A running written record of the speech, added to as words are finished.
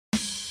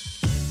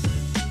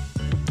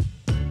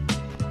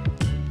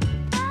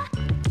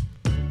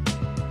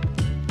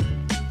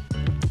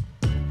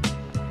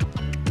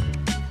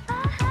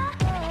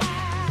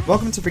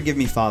Welcome to Forgive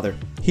Me, Father.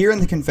 Here in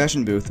the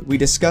confession booth, we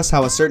discuss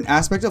how a certain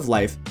aspect of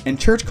life and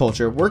church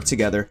culture work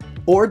together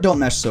or don't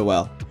mesh so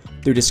well.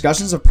 Through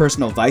discussions of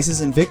personal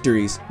vices and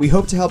victories, we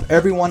hope to help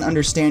everyone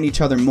understand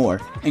each other more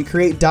and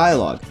create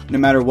dialogue, no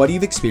matter what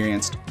you've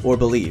experienced or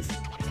believe.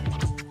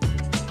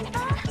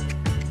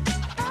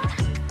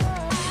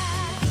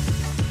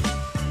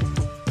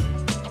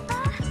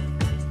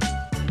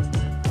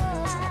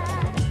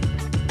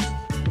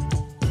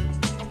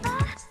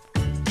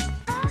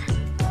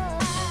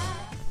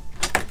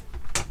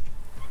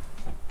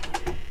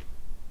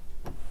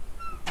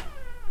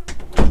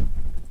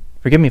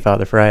 Forgive me,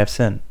 Father, for I have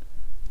sinned.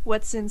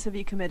 What sins have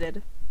you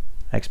committed?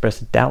 I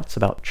expressed doubts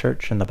about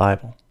church and the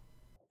Bible.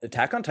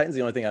 Attack on Titan's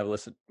the only thing I've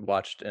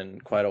watched in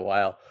quite a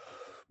while.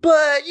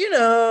 But, you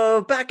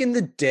know, back in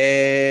the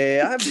day,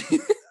 I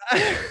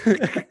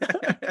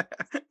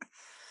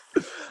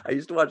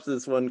used to watch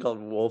this one called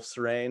Wolf's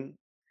Rain,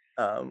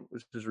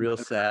 which is real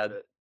sad.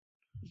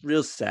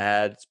 Real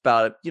sad. It's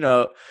about,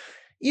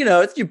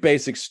 it's your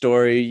basic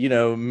story.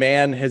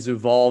 Man has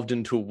evolved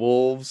into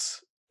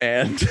wolves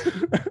and...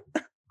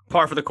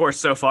 Par for the course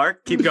so far.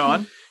 Keep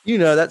going.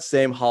 That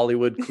same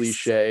Hollywood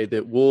cliche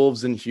that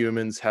wolves and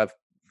humans have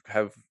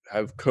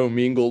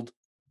commingled.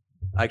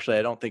 Actually,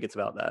 I don't think it's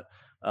about that.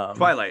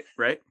 Twilight,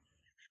 right?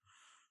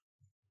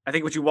 I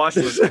think what you watched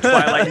was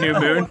Twilight New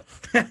Moon.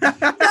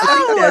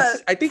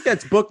 I think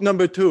that's book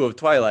number 2 of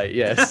Twilight.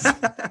 Yes,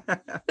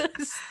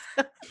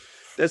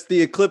 that's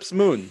the eclipse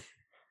moon.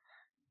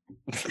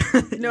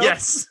 Nope.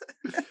 Yes,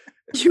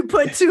 You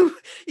put two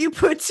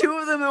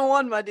of them in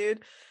one, my dude.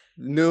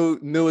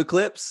 New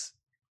eclipse,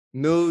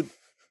 new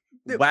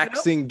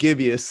waxing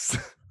gibbous,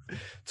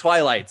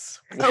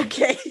 Twilights.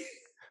 Okay.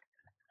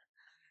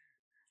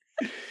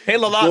 hey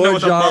Lalana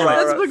with a mullet.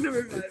 That's book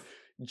number 5.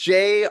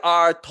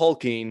 J.R.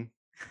 Tolkien.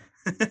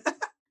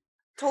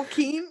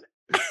 Tolkien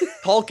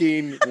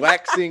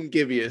waxing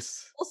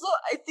gibbous. Also,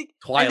 I think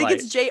Twilight.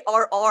 it's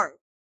J.R.R.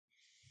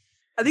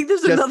 I think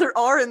there's another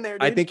R in there,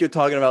 dude. I think you're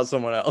talking about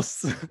someone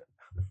else.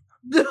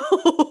 No.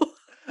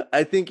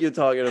 I think you're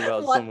talking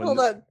about someone. Hold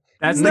on.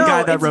 That's the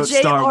guy that wrote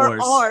Star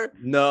Wars.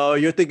 No,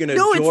 you're thinking of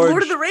George. George. It's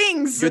Lord of the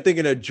Rings. You're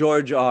thinking of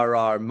George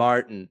R.R.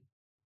 Martin.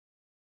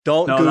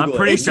 Don't Google I'm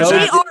pretty it. sure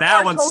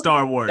that one's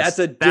Star Wars. That's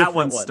that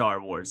one's one. Star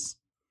Wars.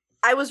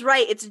 I was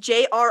right. It's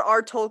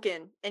J.R.R.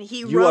 Tolkien, and he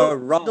You are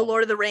wrote wrong. The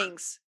Lord of the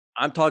Rings.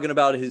 I'm talking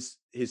about his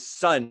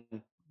son,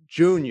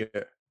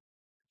 Junior.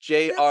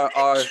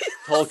 J.R.R.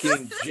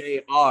 Tolkien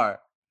Jr.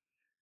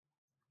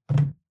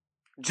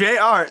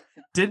 J.R.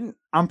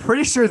 I'm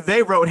pretty sure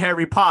they wrote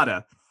Harry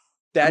Potter.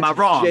 Am I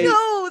wrong?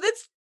 No,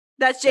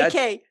 that's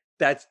J.K.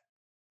 That's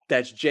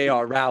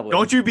J.R. Rowling.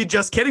 Don't you be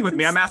just kidding with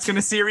me. I'm asking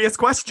a serious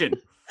question.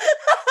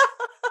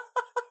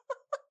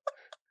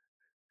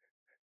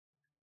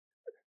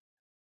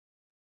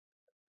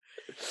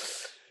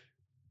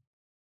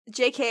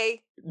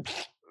 J.K.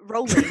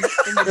 Rowling.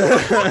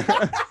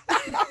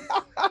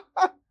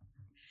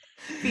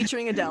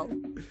 Featuring Adele.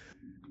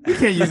 We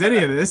can't use any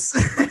of this.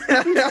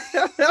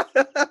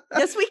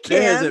 Yes, we can.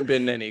 There hasn't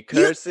been any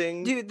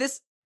cursing. Dude, this...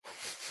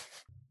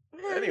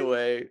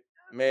 Anyway,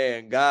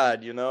 man,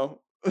 God,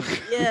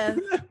 Yeah.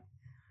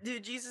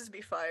 Dude, Jesus be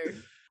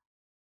fired.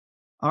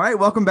 All right,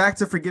 welcome back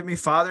to Forgive Me,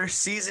 Father,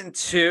 Season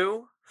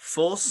 2,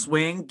 full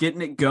swing,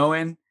 getting it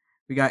going.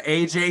 We got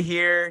AJ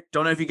here.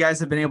 Don't know if you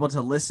guys have been able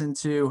to listen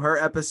to her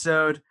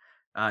episode.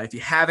 If you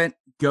haven't,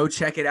 go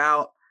check it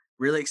out.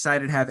 Really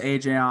excited to have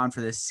AJ on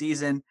for this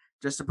season,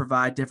 just to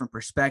provide different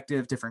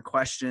perspective, different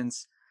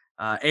questions.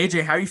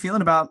 AJ, how are you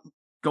feeling about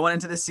going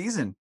into this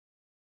season?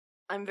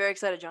 I'm very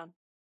excited, John.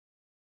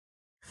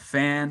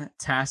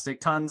 Fantastic.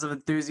 Tons of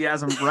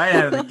enthusiasm right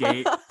out of the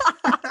gate.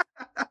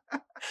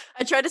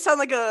 I tried to sound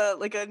like a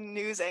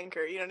news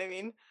anchor, you know what I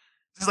mean?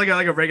 Just like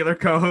a regular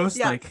co-host.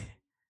 Yeah.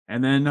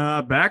 And then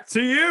back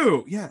to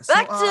you. Yeah.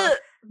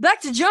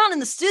 Back to John in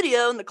the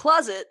studio in the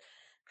closet.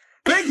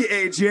 Thank you,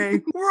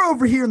 AJ. We're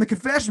over here in the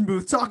confession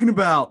booth talking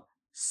about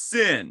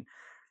sin.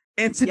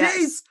 And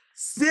today's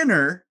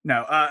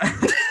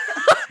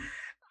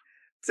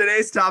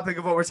today's topic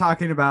of what we're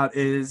talking about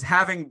is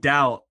having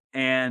doubt.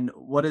 And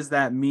what does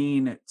that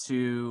mean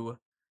to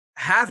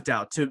have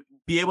doubt, to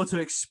be able to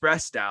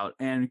express doubt?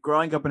 And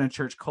growing up in a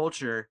church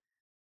culture,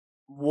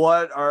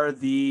 what are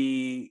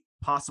the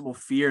possible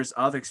fears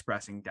of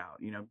expressing doubt?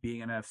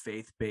 Being in a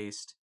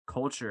faith-based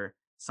culture,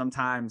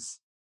 sometimes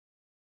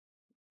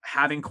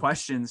having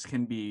questions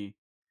can be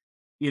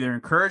either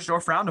encouraged or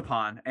frowned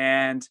upon.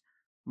 And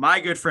my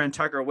good friend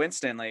Tucker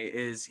Winstanley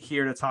is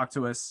here to talk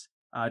to us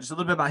just a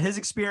little bit about his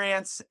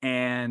experience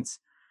and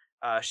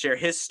share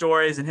his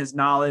stories and his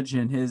knowledge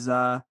and his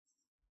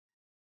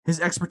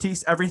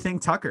expertise. Everything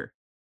Tucker.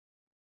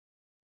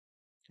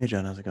 Hey,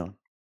 John, how's it going?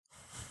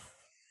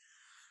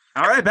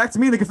 All right, back to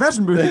me in the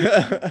confession booth.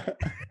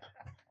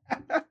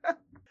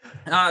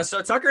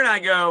 So Tucker and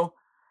I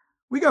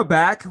we go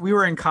back. We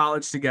were in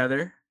college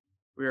together.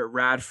 We were at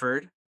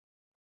Radford.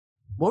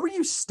 What were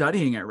you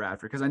studying at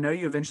Radford? Because I know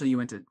you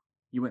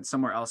went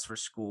somewhere else for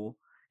school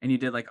and you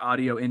did like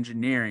audio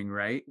engineering,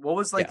 right? What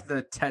was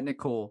the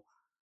technical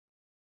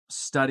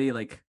study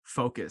like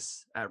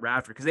focus at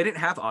Radford? Because they didn't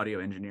have audio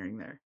engineering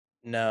there.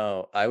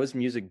 No, I was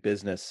music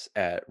business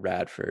at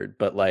Radford,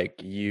 but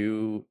like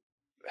you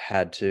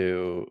had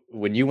to,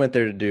 when you went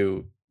there to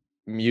do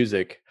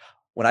music,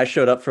 when I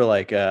showed up for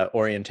like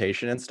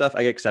orientation and stuff,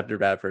 I got accepted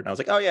at Radford and I was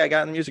like, oh yeah, I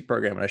got in the music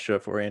program, and I showed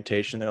up for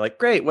orientation. They're like,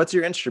 great, what's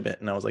your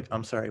instrument? And I was like,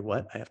 I'm sorry,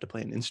 what? I have to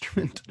play an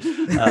instrument?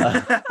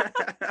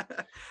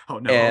 Oh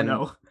no, and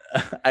oh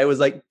no. I was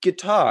like,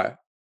 guitar.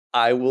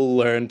 I will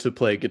learn to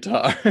play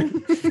guitar.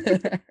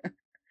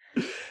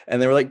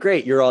 And they were like,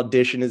 great, your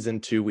audition is in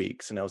 2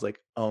 weeks. And I was like,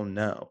 oh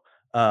no.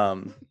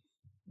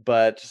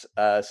 But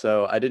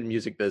so I did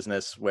music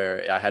business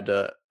where I had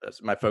to,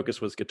 my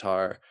focus was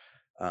guitar,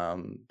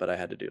 but I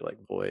had to do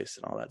like voice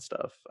and all that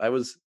stuff. I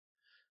was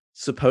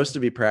supposed to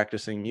be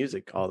practicing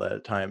music all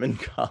that time in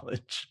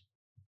college.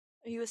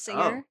 Are you a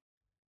singer?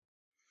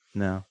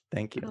 No,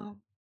 thank you. Oh.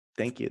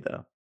 Thank you,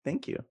 though.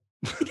 Thank you.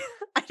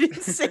 I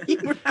didn't say you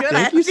were good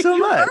Thank at you it. so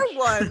much. You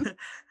were one.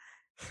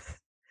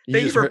 Thank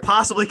you just for heard-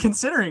 possibly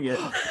considering it.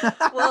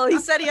 Well, he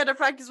said he had to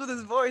practice with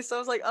his voice, so I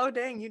was like, "Oh,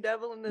 dang, you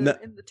dabble in the No.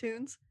 in the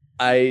tunes."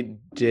 I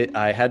did.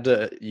 I had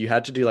to. You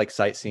had to do like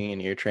sightseeing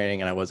and ear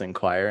training, and I was in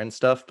choir and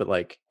stuff. But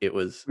like, it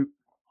was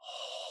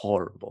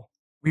horrible.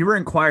 We were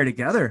in choir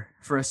together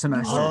for a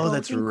semester. Oh, both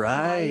that's in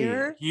right.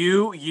 choir?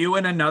 You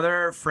and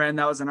another friend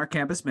that was in our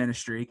campus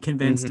ministry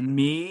convinced Mhm.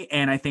 me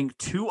and I think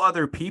 2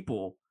 other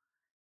people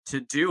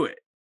to do it.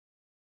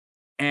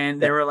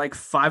 And there were like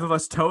 5 of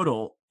us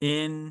total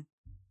in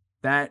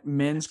that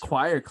men's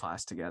choir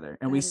class together.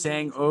 And That we is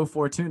sang amazing. O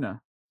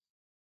Fortuna.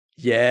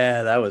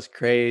 Yeah, that was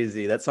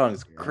crazy. That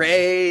song's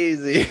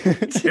crazy.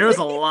 It was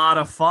a lot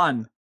of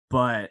fun,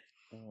 but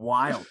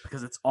wild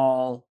because it's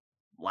all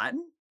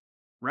Latin,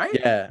 right?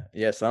 Yeah.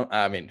 Yes.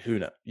 I mean, who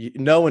knows?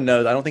 No one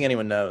knows. I don't think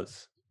anyone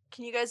knows.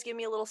 Can you guys give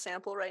me a little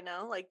sample right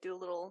now? Like, do a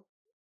little.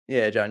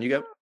 Yeah, John, you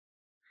go.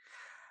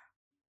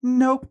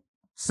 Nope.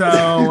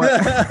 So,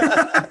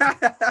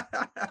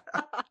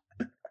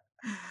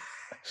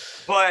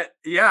 but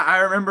yeah, I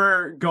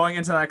remember going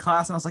into that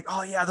class and I was like,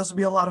 oh yeah, this would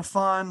be a lot of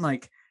fun.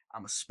 Like,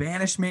 I'm a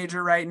Spanish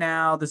major right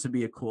now. This would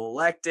be a cool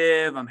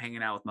elective. I'm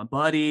hanging out with my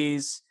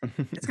buddies.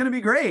 It's going to be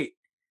great.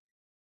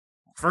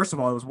 First of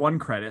all, it was 1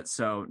 credit,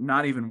 so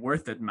not even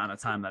worth the amount of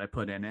time that I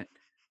put in it.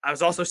 I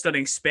was also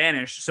studying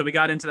Spanish. So we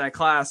got into that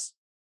class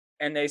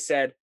and they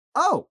said,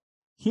 oh,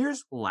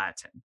 here's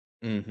Latin.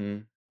 Mm-hmm.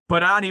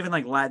 But not even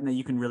like Latin that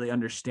you can really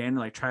understand and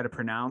like try to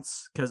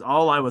pronounce, because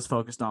all I was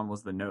focused on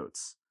was the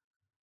notes.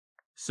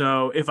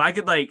 So if I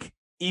could like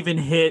even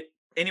hit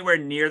anywhere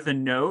near the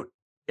note,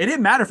 it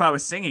didn't matter if I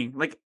was singing.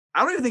 Like,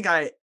 I don't even think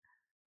I,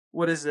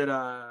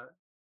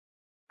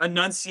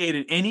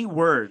 enunciated any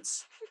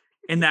words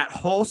in that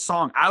whole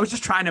song. I was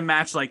just trying to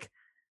match like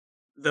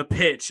the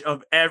pitch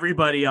of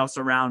everybody else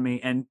around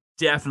me and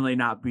definitely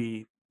not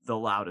be the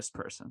loudest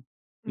person.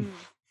 Mm.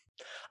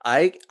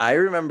 I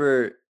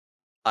remember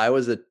I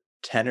was a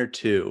tenor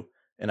 2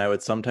 and I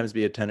would sometimes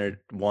be a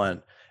tenor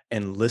 1,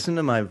 and listen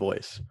to my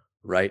voice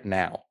right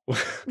now.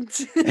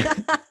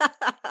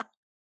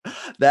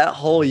 That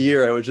whole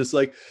year I was just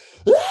like,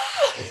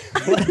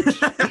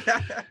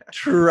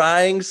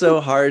 trying so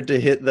hard to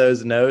hit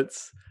those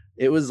notes.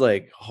 It was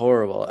like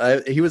horrible.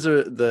 He was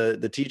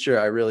the teacher.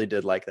 I really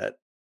did like that.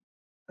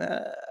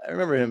 I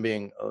remember him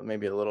being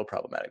maybe a little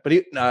problematic, but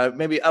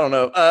maybe, I don't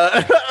know.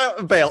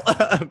 Bail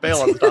on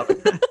the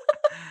topic.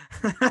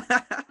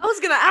 I was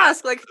gonna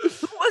ask, like,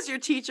 who was your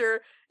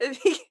teacher? If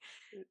he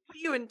put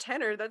you in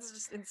tenor, that's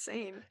just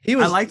insane. He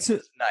was. I like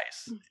to.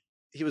 Nice.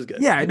 He was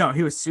good. Yeah, no,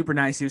 he was super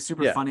nice. He was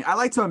super Yeah. funny. I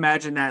like to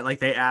imagine that like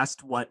they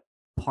asked what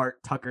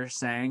part Tucker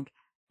sang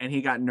and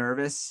he got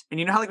nervous. And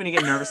you know how like when you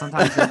get nervous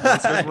sometimes your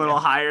voice goes a little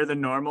higher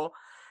than normal.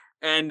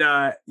 And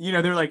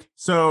they're like,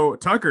 so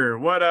Tucker,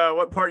 what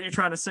part are you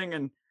trying to sing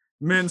in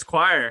men's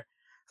choir?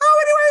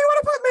 Oh, anyway, you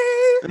want to put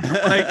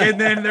me? Like, and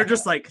then they're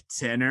just like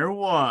tenor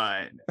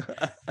 1.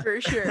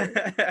 For sure.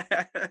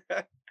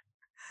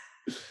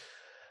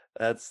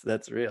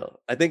 That's real.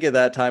 I think at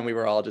that time we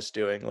were all just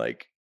doing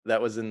like,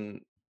 that was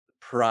in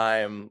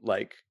prime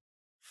like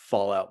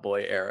Fall Out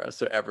Boy era,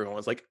 so everyone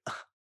was like,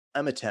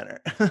 I'm a tenor.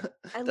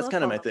 That's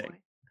kind of my thing.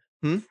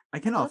 I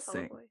cannot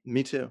sing.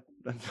 Me too.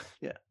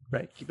 Yeah,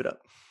 right. Keep it up.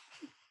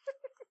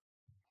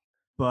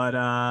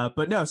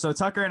 But no, so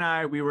Tucker and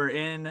I, we were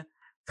in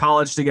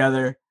college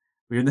together.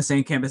 We were in the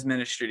same campus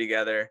ministry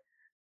together.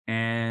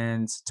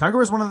 And Tucker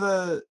was one of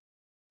the,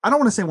 I don't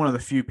want to say one of the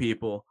few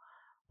people,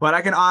 but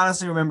I can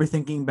honestly remember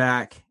thinking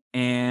back.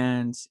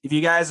 And if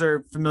you guys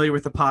are familiar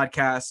with the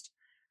podcast,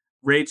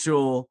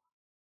 Rachel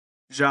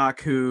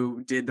Jacques,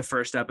 who did the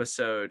first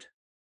episode,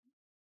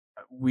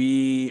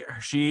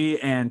 she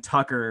and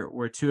Tucker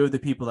were 2 of the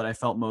people that I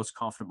felt most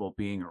comfortable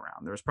being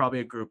around. There was probably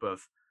a group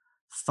of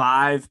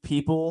 5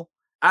 people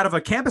out of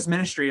a campus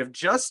ministry of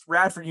just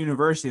Radford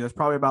University. There's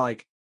probably about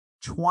like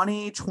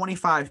 20,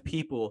 25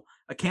 people,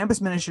 a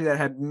campus ministry that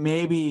had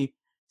maybe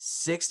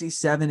 60,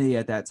 70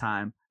 at that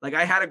time. Like,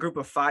 I had a group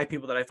of 5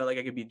 people that I felt like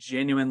I could be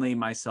genuinely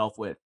myself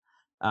with.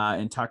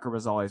 And Tucker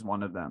was always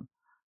one of them.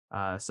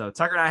 So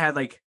Tucker and I had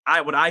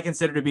what I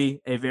consider to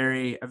be a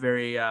very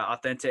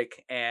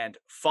authentic and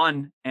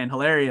fun and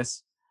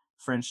hilarious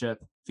friendship.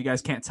 If you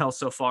guys can't tell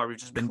so far, we've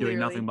just been doing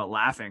nothing but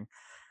laughing.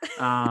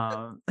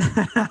 So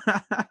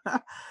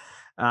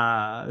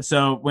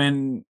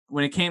when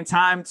it came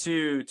time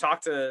to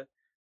talk to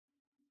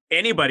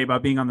anybody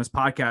about being on this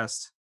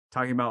podcast,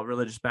 talking about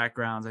religious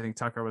backgrounds, I think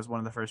Tucker was one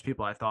of the first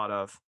people I thought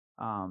of,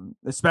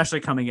 especially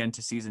coming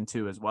into season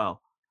 2 as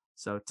well.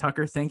 So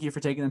Tucker, thank you for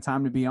taking the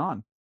time to be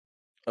on.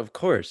 Of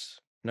course,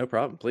 no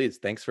problem. Please,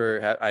 thanks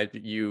for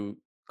you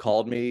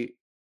called me,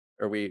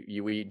 or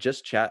we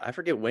just chat. I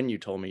forget when you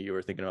told me you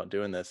were thinking about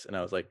doing this, and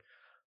I was like,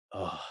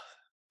 oh,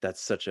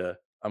 that's such a.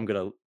 I'm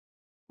gonna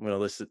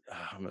listen. Oh,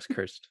 I almost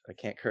cursed. I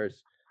can't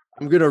curse.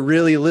 I'm gonna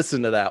really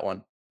listen to that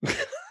one.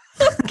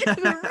 I'm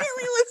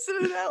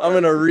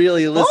gonna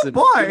really listen.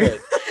 Oh boy,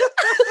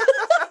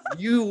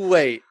 you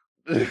wait.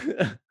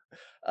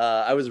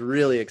 I was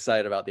really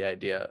excited about the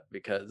idea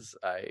because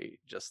I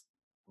just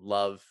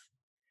love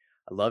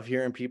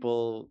hearing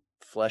people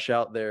flesh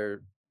out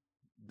their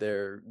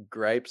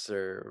gripes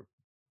or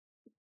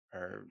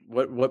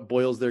what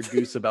boils their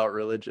goose about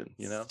religion,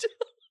 you know?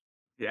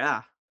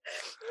 Yeah.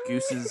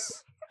 Goose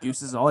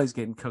is always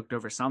getting cooked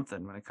over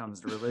something when it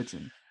comes to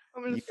religion.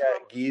 I'm gonna You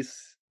got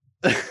geese.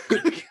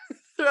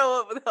 throw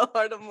up with how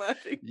hard I'm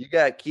laughing. You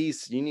got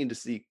geese. You need to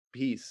seek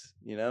peace,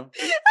 you know?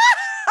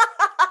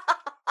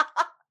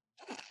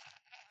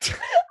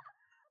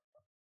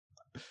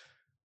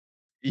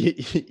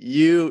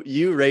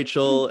 you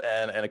Rachel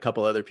and a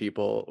couple other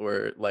people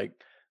were like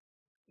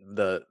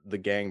the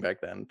gang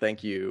back then.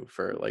 Thank you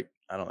for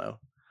I don't know.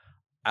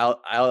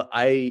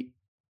 I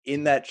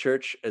in that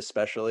church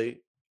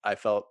especially, I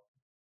felt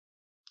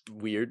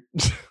weird.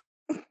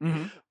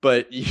 Mm-hmm.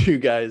 But you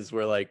guys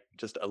were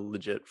just a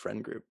legit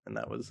friend group, and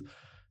that was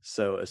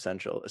so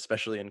essential,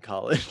 especially in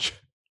college.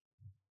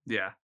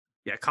 Yeah.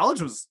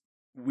 College was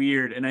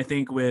weird, and I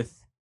think with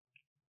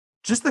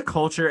just the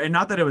culture, and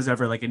not that it was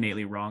ever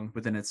innately wrong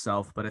within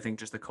itself, but I think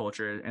just the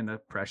culture and the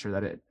pressure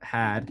that it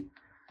had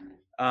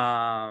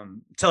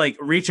to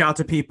reach out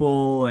to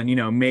people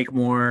and make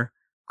more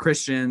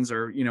Christians,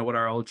 or what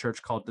our old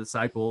church called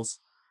disciples.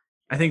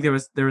 I think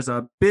there was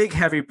a big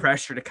heavy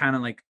pressure to kind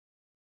of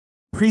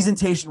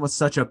presentation was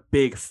such a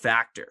big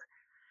factor,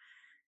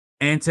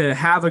 and to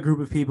have a group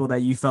of people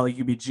that you felt like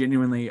you'd be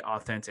genuinely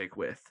authentic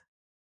with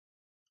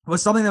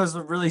was something that was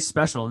really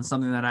special, and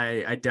something that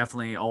I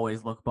definitely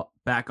always look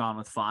back on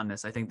with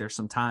fondness. I think there's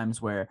some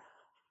times where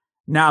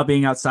now,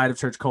 being outside of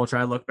church culture,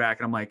 I look back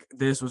and I'm like,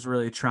 this was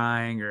really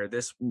trying, or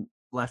this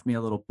left me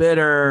a little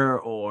bitter,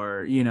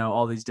 or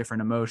all these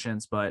different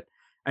emotions. But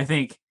I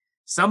think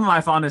some of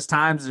my fondest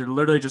times are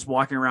literally just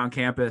walking around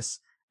campus,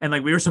 and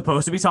we were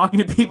supposed to be talking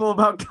to people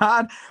about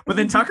God, but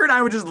then Tucker and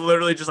I would just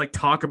literally just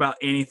talk about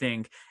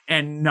anything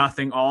and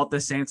nothing all at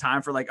the same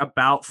time for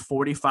about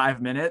 45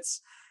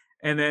 minutes.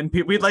 And then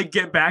we'd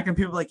get back, and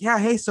people were yeah,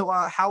 hey, so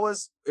how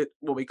was it,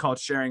 what we called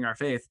sharing our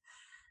faith?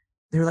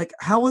 They were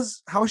how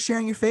was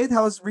sharing your faith?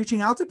 How was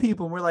reaching out to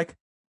people? And we're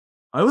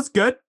oh, it was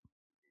good.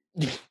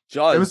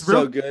 John, it was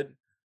so good.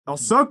 Oh,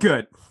 so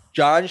good.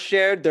 John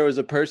shared, there was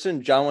a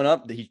person, John went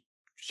up, he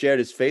shared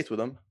his faith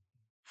with him.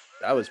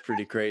 That was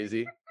pretty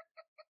crazy.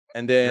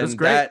 And then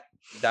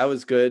that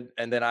was good.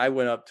 And then I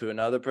went up to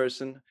another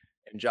person,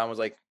 and John was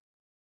like,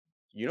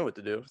 you know what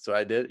to do. So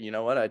I did. You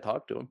know what? I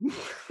talked to him.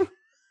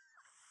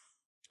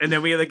 And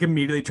then we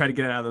immediately try to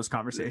get out of those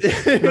conversations.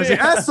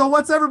 So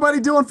what's everybody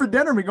doing for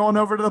dinner? We going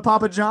over to the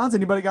Papa John's?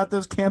 Anybody got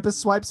those campus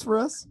swipes for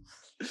us?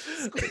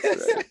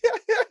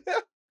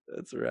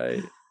 That's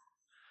right.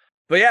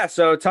 But yeah,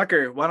 so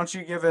Tucker, why don't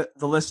you give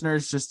the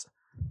listeners just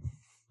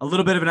a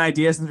little bit of an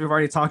idea, since we've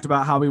already talked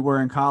about how we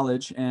were in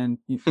college, and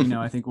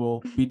I think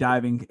we'll be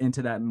diving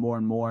into that more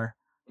and more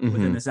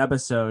within this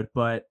episode.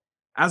 But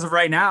as of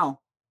right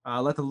now,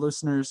 let the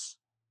listeners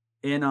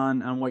in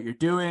on what you're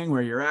doing,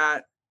 where you're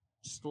at.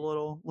 Just a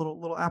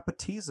little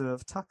appetizer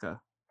of Tucker.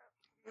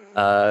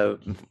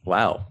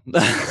 Wow.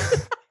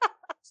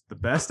 It's the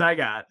best I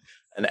got.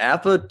 An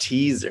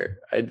appetizer.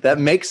 That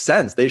makes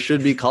sense. They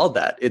should be called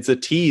that. It's a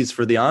tease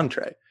for the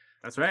entree.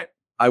 That's right.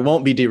 I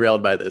won't be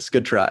derailed by this.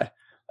 Good try.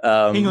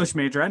 English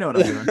major. I know what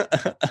I'm doing.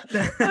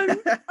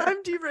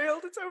 I'm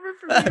derailed. It's over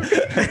for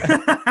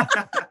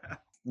me.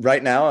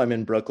 Right now, I'm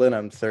in Brooklyn.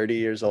 I'm 30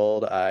 years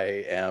old.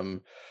 I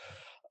am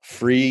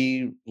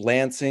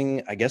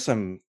freelancing. I guess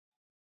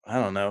I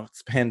don't know.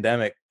 It's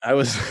pandemic. I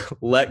was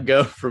let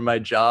go from my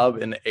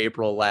job in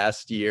April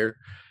last year.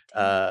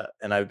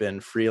 And I've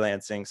been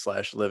freelancing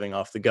 / living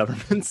off the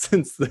government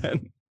since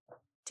then.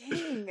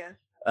 Dang.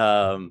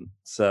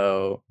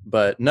 So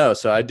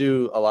I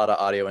do a lot of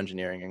audio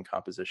engineering and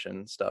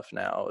composition stuff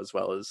now, as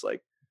well as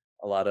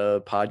a lot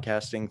of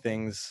podcasting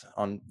things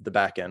on the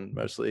back end,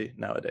 mostly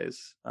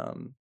nowadays.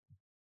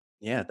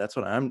 Yeah, that's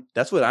what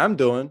I'm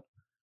doing.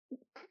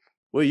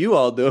 What are you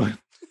all doing?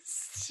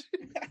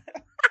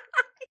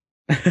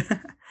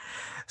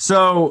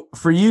 So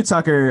for you,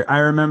 Tucker, I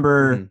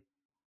remember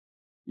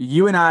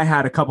you and I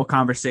had a couple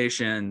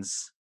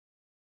conversations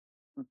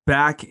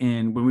back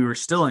in when we were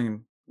still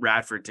in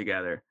Radford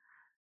together,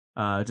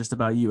 just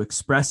about you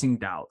expressing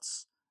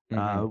doubts,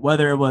 Mhm.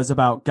 whether it was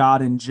about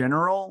God in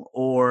general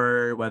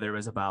or whether it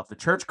was about the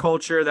church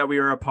culture that we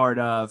were a part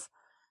of,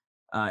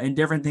 and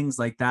different things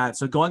like that.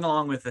 So going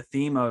along with the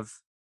theme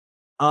of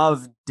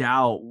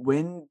doubt,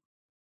 when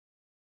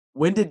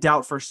did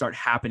doubt first start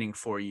happening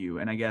for you?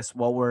 And I guess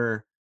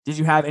did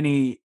you have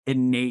any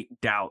innate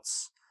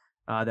doubts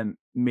that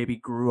maybe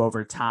grew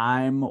over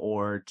time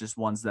or just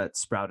ones that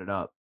sprouted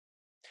up?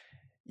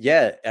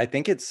 Yeah, I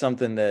think it's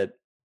something that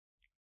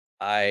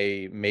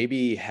I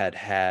maybe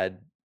had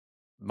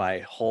my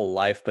whole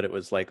life, but it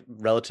was like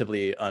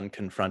relatively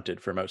unconfronted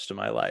for most of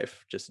my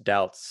life. Just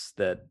doubts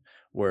that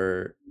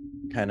were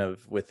kind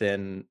of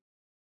within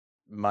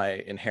my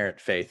inherent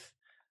faith,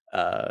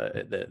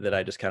 that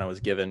I just kind of was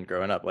given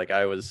growing up. Like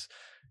I was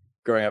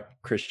growing up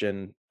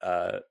Christian,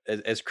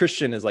 as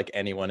Christian as like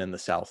anyone in the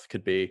South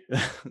could be.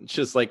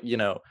 Just like,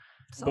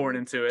 Born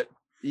into it.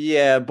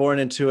 yeah, born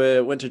into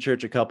it, went to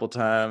church a couple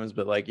times,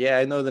 but like, yeah,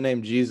 I know the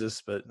name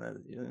Jesus, but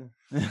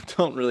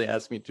don't really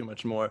ask me too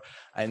much more.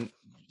 I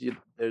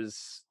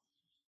there's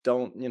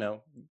don't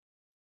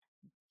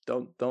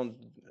don't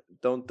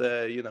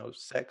don't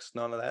sex,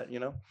 none of that.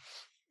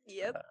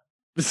 Yep.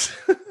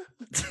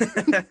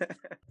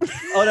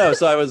 Oh no,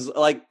 so I was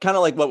like kind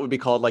of like what would be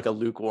called like a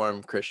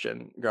lukewarm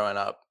Christian growing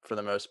up for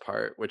the most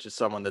part, which is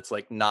someone that's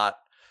like not,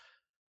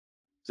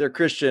 they're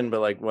Christian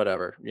but like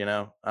whatever, I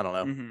don't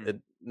know. Mhm.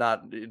 It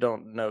not you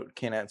don't know,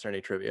 can't answer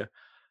any trivia.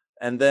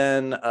 And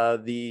then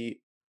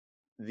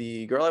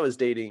the girl I was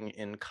dating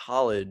in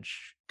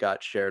college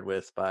got shared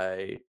with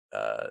by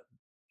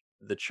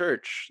the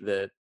church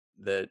that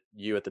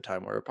you at the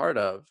time were a part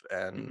of,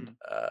 and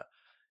Mhm.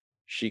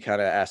 she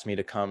kind of asked me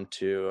to come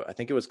to, I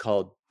think it was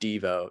called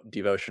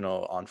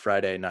devotional on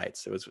Friday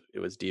nights. It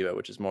was Devo,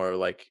 which is more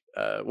like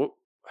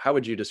how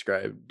would you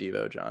describe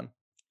Devo, John?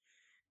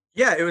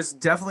 Yeah, it was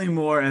definitely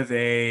more of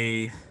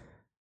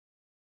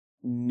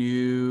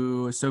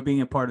so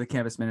being a part of the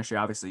campus ministry,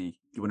 obviously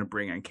you want to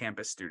bring in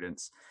campus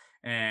students.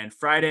 And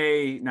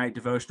Friday night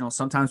devotional,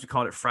 sometimes we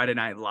called it Friday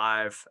Night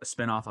Live, a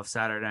spinoff of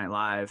Saturday Night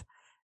Live.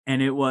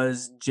 And it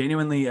was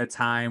genuinely a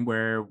time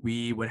where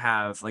we would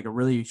have like a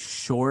really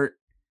short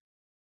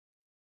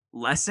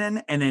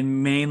lesson, and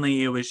then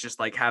mainly it was just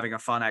like having a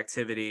fun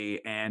activity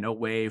and a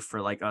way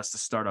for like us to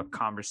start up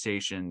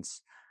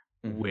conversations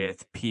Hmm.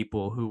 with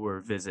people who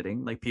were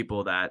visiting, like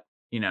people that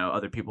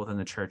other people within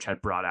the church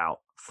had brought out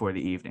for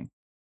the evening.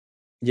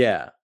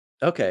 Yeah.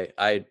 Okay.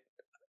 I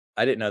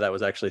didn't know that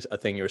was actually a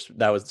thing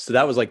that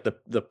was like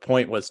the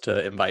point was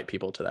to invite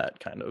people to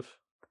that kind of.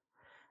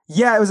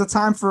 Yeah, it was a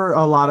time for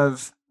a lot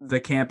of the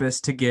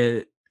campus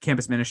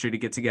ministry to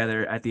get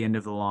together at the end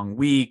of the long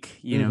week,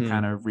 Hmm.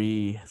 kind of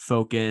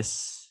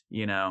refocus.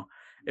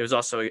 It was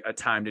also a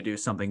time to do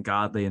something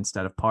godly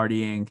instead of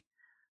partying,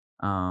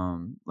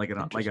 like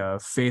Interesting. a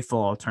faithful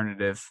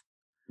alternative.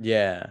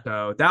 Yeah.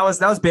 So that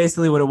was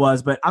basically what it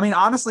was. But I mean,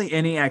 honestly,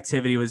 any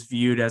activity was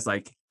viewed as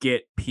like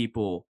get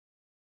people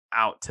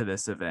out to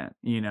this event,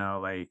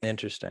 like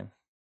Interesting.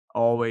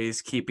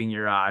 always keeping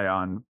your eye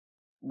on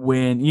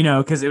when,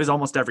 because it was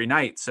almost every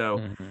night. So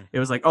Hmm. it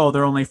was like, oh,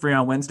 they're only free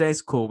on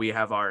Wednesdays. Cool. We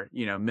have our,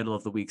 middle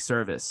of the week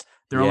service.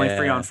 They're only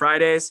free on Yeah.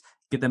 Fridays.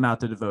 Get them out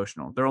to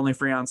devotional. They're only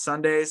free on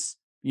Sundays,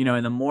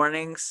 in the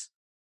mornings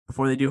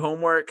before they do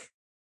homework,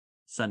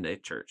 Sunday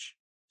church.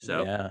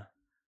 So, Yeah.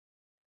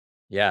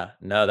 Yeah,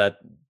 no,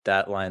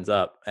 that lines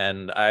up.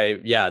 And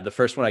the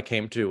first one I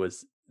came to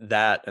was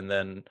that, and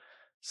then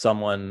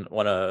someone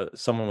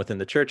within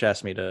the church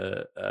asked me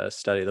to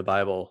study the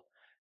Bible,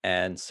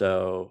 and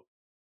so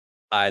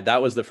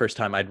that was the first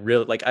time I'd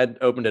really like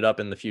I'd opened it up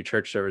in the few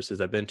church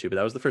services I've been to, but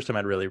that was the first time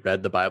I'd really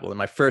read the Bible. And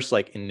my first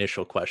like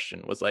initial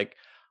question was like,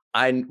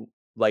 I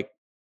like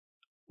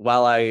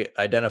while I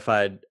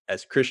identified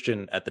as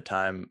Christian at the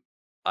time,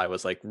 I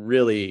was like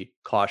really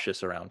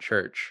cautious around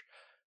church,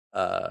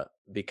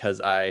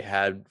 because I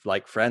had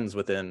like friends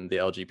within the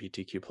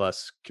LGBTQ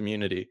plus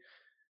community,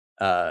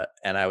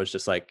 and I was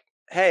just like,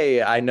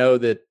 "Hey, I know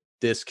that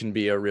this can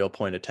be a real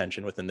point of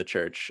tension within the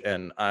church,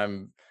 and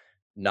I'm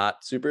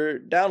not super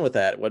down with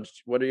that.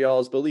 What are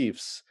y'all's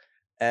beliefs?"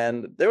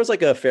 And there was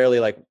like a fairly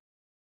like,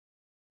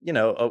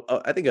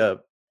 I think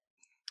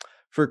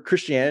for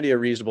Christianity a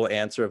reasonable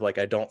answer of like,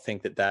 I don't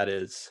think that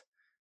is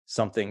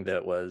something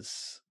that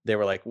was. They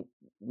were like,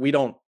 we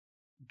don't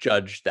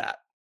judge that.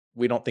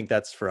 We don't think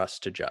that's for us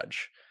to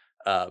judge.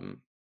 Um,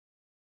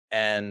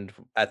 and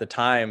at the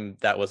time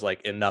that was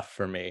like enough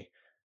for me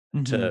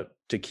mhm.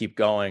 to keep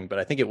going. But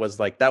I think it was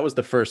like that was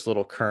the first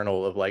little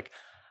kernel of like,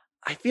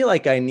 i feel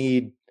like i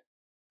need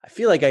I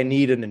feel like I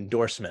need an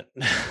endorsement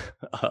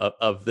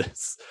of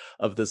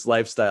this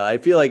lifestyle. I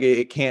feel like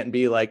it can't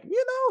be like,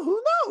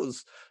 who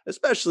knows,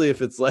 especially if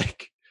it's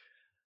like,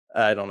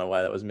 I don't know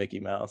why that was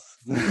Mickey Mouse.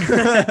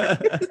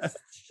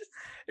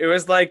 It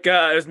was like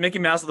it was Mickey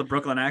Mouse with a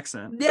Brooklyn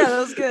accent. Yeah, that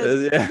was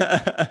good.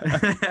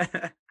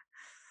 Yeah.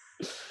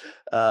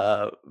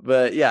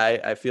 But yeah,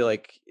 I feel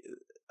like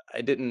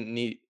I didn't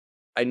need.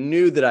 I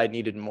knew that I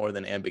needed more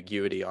than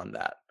ambiguity on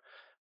that,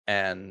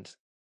 and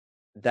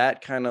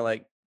that kind of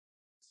like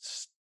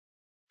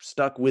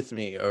stuck with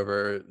me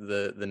over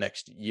the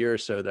next year or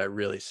so that I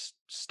really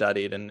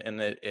studied,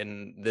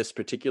 and this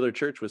particular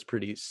church was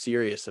pretty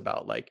serious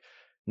about like,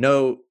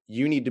 no,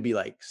 you need to be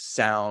like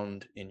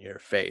sound in your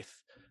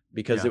faith,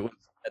 because Yeah. it was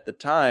at the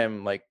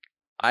time like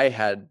I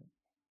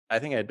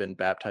think I had been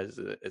baptized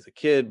as a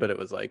kid, but it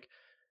was like,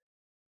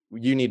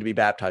 you need to be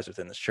baptized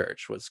within this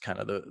church was kind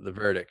of the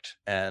verdict.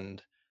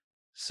 And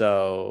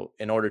so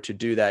in order to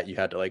do that, you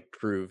had to like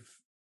prove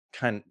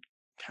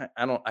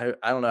I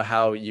don't know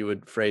how you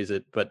would phrase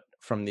it, but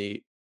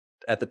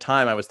at the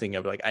time I was thinking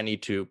of like, I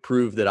need to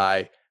prove that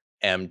I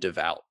am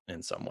devout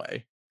in some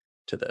way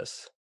to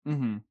this.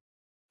 Mm-hmm.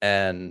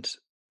 And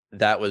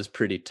that was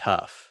pretty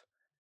tough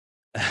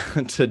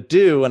to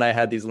do when I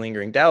had these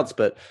lingering doubts,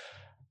 but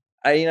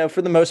I,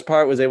 for the most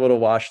part was able to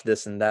wash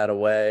this and that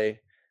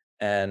away.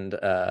 And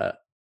I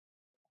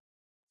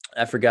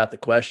forgot the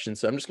question,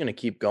 so I'm just going to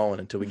keep going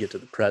until we get to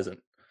the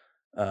present.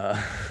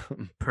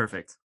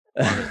 Perfect.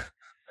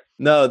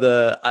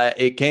 No,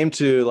 it came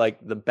to like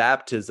the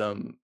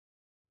baptism,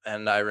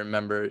 and I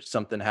remember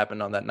something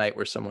happened on that night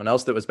where someone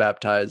else that was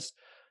baptized,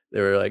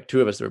 there were like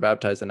two of us that were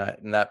baptized,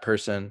 and that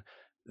person,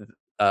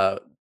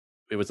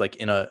 it was like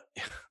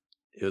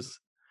it's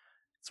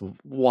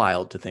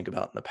wild to think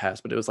about in the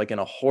past, but it was like in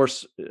a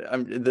horse.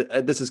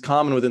 This is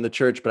common within the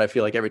church, but I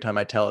feel like every time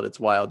I tell it, it's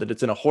wild that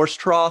it's in a horse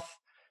trough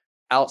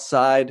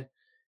outside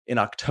in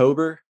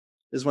October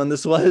is when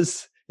this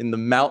was, in the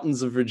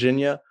mountains of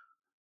Virginia.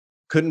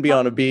 Couldn't be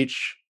on a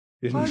beach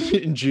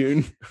in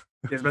June.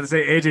 I was about to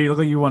say, AJ, you look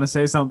like you want to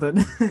say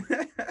something.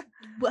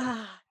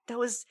 Wow, that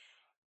was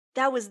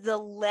the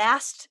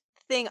last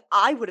thing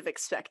I would have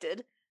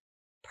expected,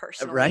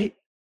 personally. Right?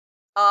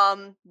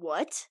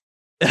 What?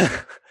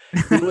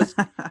 It was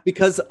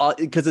because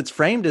it's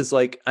framed as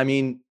like, I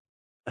mean,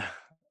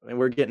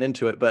 we're getting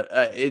into it, but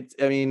it's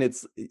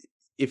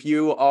if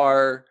you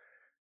are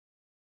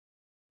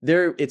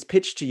there, it's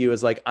pitched to you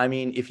as like, I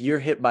mean, if you're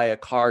hit by a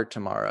car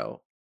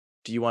tomorrow,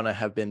 do you want to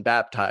have been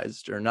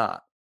baptized or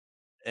not?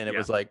 And it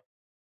was like,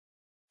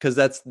 because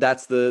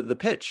that's the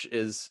pitch,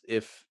 is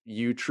if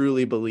you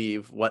truly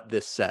believe what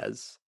this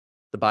says,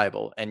 the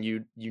Bible, and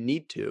you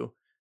need to,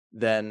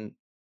 then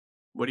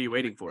what are you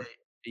waiting for?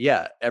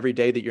 Yeah, every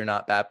day that you're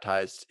not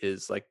baptized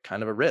is like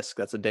kind of a risk.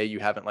 That's a day you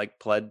haven't like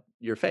pled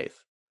your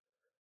faith.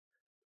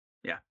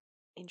 Yeah.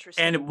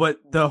 Interesting. And what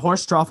the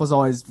horse trough was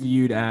always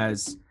viewed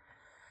as,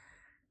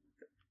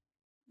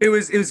 it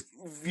was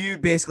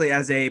viewed basically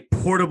as a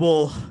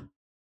portable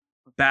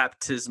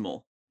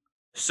baptismal.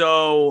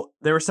 So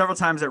there were several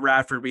times at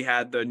Radford we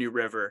had the New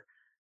River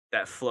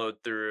that flowed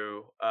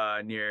through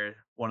near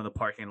one of the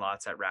parking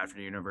lots at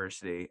Radford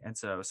University, and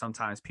so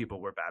sometimes people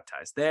were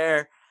baptized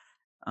there.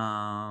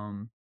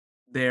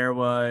 There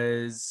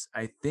was,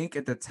 I think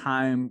at the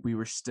time we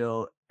were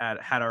still had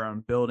our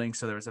own building,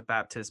 so there was a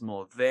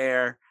baptismal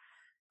there.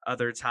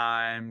 Other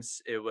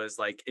times it was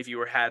like if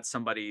you had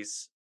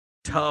somebody's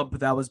tub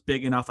that was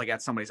big enough, like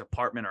at somebody's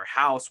apartment or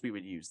house, we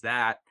would use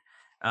that.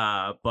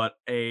 But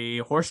a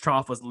horse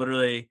trough was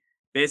literally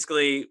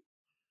basically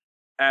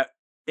at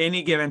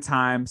any given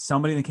time,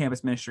 somebody in the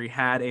campus ministry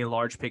had a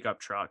large pickup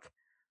truck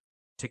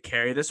to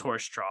carry this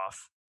horse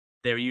trough.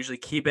 They would usually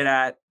keep it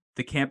at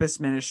the campus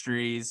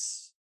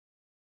ministries.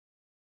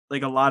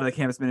 Like a lot of the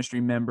campus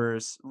ministry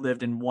members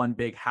lived in one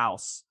big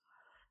house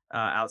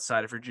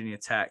outside of Virginia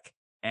Tech,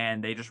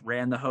 and they just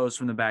ran the hose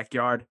from the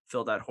backyard,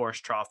 filled that horse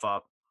trough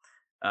up,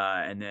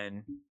 and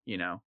then,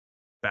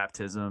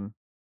 baptism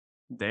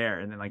there.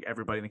 And then like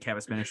everybody in the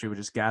campus ministry would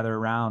just gather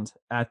around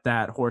at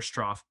that horse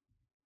trough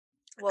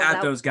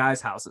at those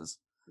guys' houses.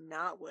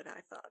 Not what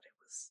I thought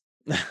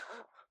it was.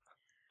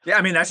 Yeah,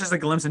 I mean, that's just a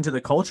glimpse into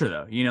the culture,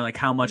 though. Like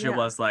how much it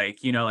was like,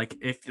 like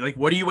if like,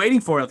 what are you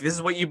waiting for? Like, this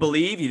is what you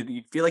believe.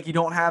 You feel like you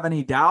don't have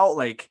any doubt.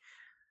 Like,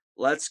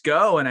 let's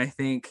go. And I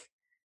think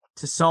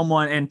to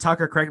someone, and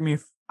Tucker, correct me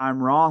if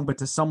I'm wrong, but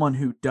to someone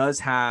who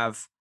does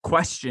have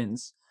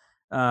questions,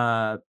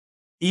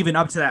 even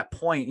up to that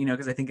point,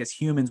 because I think as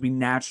humans, we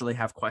naturally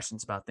have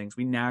questions about things.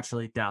 We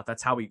naturally doubt.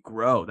 That's how we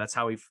grow. That's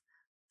how we've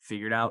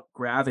figured out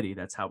gravity.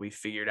 That's how we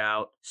figured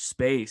out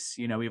space.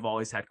 We've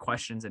always had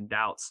questions and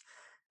doubts.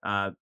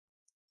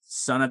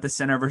 Sun at the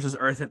center versus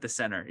earth at the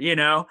center,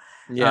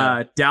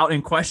 doubt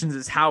and questions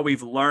is how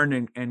we've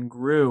learned and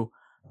grew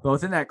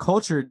both in that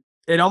culture.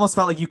 It almost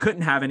felt like you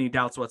couldn't have any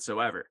doubts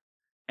whatsoever.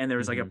 And there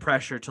was like a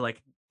pressure to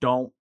like,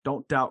 don't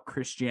doubt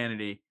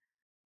Christianity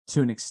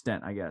to an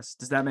extent, I guess.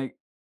 Does that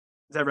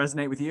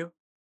resonate with you?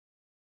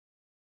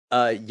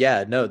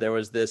 Yeah, no, there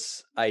was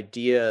this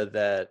idea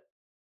that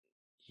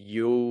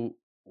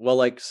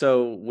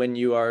so when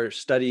you are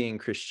studying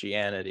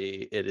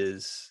Christianity, it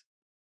is,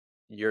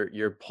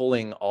 you're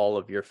pulling all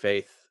of your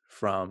faith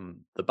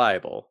from the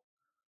Bible.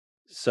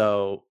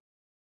 So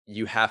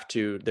you have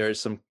to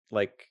then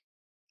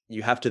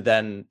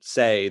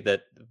say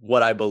that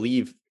what I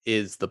believe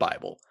is the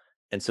Bible.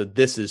 And so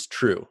this is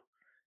true,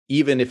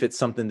 even if it's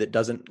something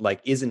that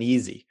isn't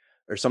easy,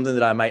 or something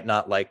that I might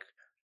not like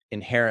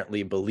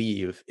inherently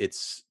believe,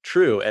 it's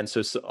true. And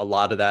so a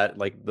lot of that,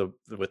 like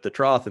with the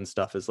trough and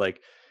stuff, is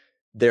like,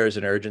 there's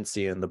an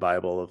urgency in the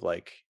Bible of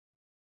like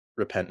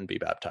repent and be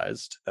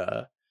baptized.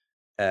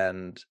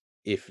 And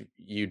if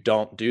you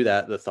don't do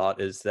that, the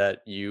thought is that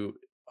you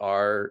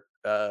are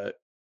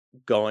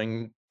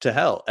going to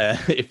hell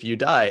if you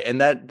die.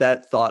 And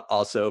that thought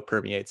also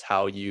permeates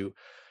how you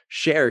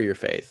share your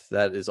faith.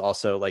 That is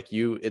also like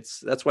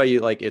that's why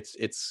you like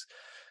it's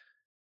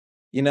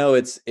you know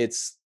it's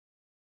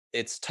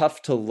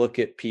tough to look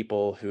at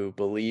people who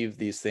believe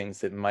these things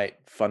that might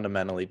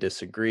fundamentally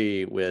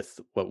disagree with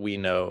what we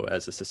know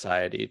as a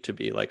society to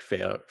be like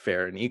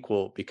fair and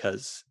equal,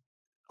 because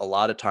a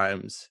lot of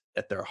times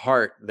at their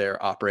heart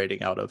they're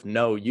operating out of,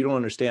 no, you don't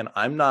understand,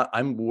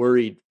 I'm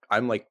worried,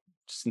 I'm like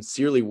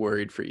sincerely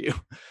worried for you.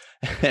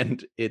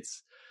 And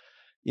it's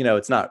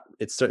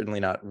it's certainly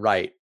not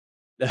right.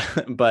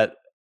 But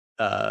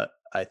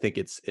I think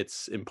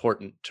it's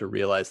important to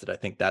realize that I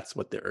think that's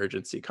what the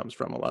urgency comes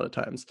from a lot of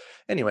times.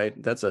 Anyway,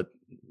 that's a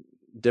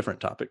different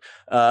topic.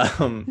 That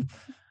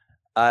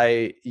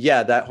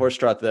horse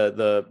trot,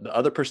 the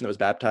other person that was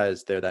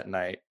baptized there that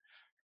night,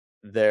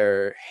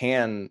 their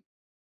hand,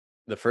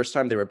 the first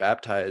time they were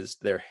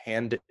baptized, their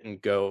hand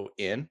didn't go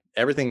in.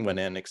 Everything went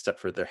in except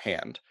for their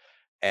hand.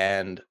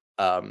 And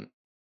I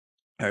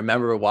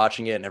remember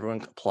watching it and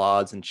everyone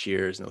applauds and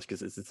cheers, and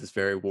because it's this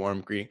very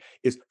warm green.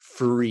 It's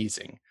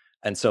freezing.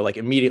 And so like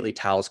immediately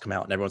towels come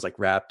out and everyone's like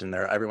wrapped in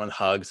there. Everyone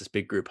hugs, this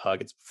big group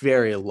hug. It's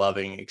very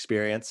loving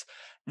experience.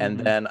 And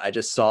then I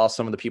just saw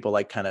some of the people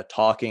like kind of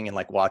talking and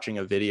like watching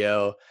a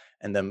video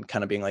and them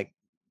kind of being like,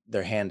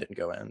 their hand didn't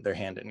go in, their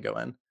hand didn't go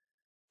in.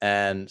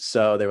 And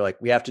so they were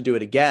like, we have to do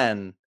it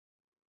again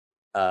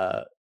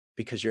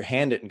because your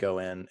hand didn't go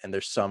in. And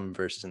there's some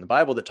verses in the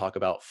Bible that talk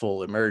about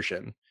full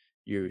immersion.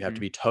 You have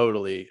to be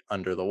totally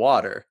under the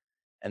water.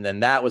 And then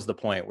that was the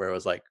point where it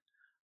was like,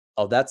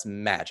 oh, that's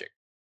magic.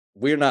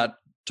 We're not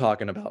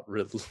talking about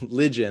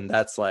religion.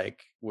 That's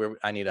like where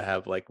I need to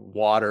have like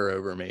water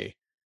over me.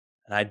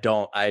 And I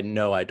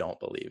know I don't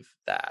believe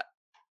that.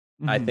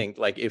 I think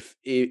like if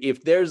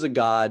there's a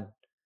God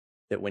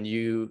that when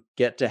you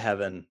get to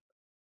heaven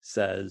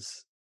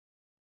says,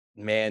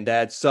 man,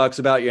 that sucks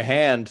about your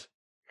hand,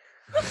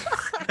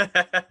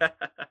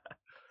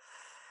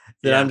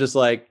 then I'm just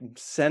like,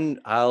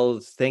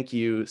 thank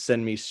you,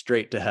 send me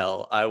straight to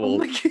hell. I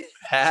will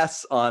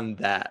pass on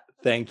that.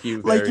 Thank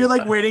you very Like you're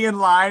like much. waiting in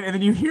line and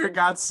then you hear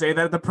God say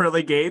that at the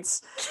pearly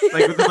gates.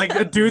 Like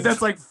a dude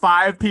that's like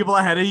 5 people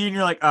ahead of you and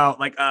you're like, oh,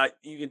 like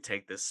you can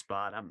take this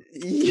spot.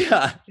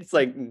 Yeah, it's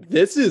like,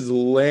 this is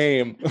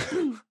lame.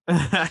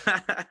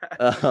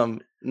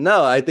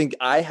 No, I think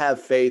I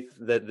have faith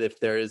that if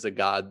there is a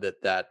God,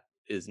 that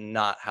is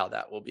not how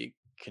that will be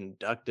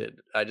conducted.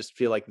 I just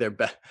feel like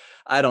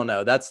I don't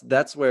know.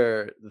 That's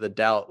where the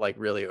doubt like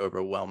really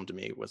overwhelmed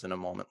me, was in a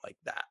moment like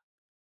that.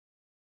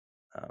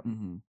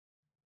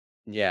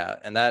 Yeah,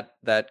 and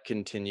that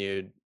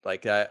continued.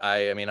 Like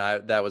I mean,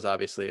 that was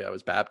obviously, I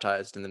was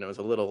baptized, and then it was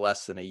a little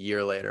less than a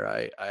year later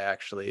I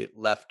actually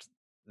left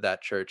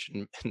that church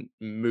and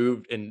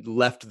moved and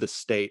left the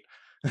state.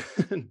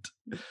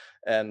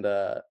 and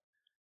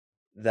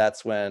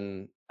that's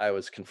when I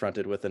was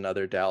confronted with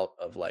another doubt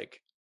of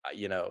like,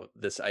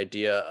 this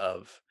idea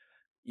of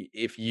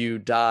if you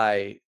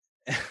die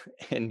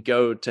and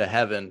go to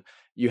heaven,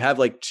 you have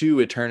like 2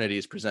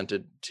 eternities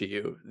presented to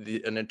you,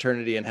 an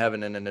eternity in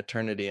heaven and an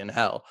eternity in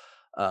hell.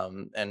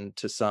 And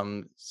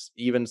to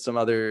even some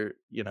other,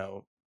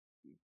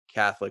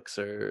 Catholics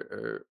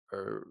or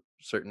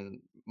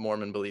certain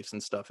Mormon beliefs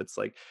and stuff, it's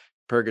like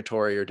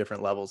purgatory or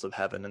different levels of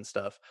heaven and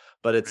stuff,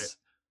 but it's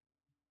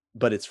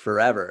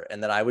forever.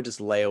 And then I would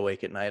just lay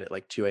awake at night at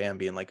like 2 a.m.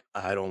 being like,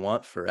 I don't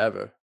want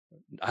forever.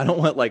 I don't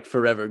want like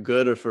forever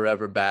good or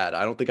forever bad.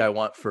 I don't think I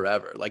want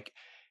forever. Like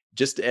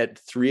just at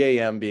 3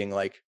 a.m. being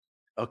like,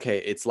 okay,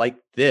 it's like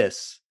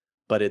this,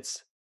 but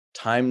it's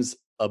times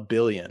a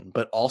billion,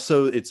 but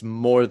also it's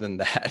more than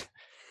that.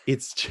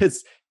 It's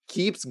just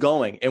keeps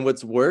going. And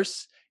what's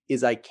worse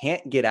is I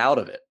can't get out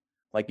of it.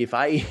 Like if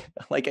I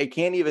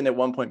can't even at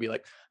one point be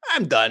like,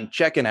 I'm done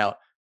checking out,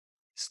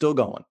 still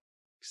going,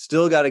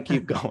 still got to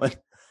keep going.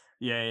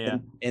 Yeah.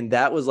 And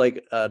that was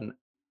like an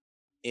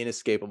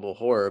inescapable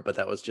horror, but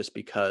that was just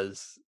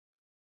because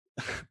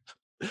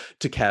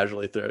to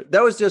casually throw it.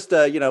 That was just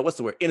what's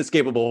the word?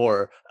 Inescapable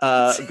horror.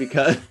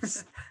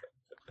 Because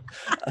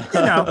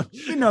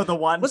you know the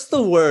one. What's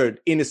the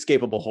word?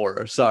 Inescapable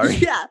horror. Sorry.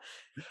 Yeah,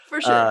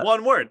 for sure.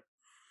 One word.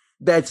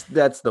 That's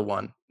the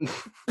one.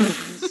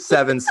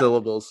 7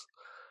 syllables.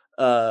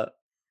 But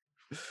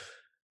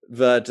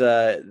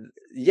that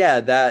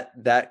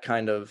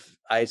kind of,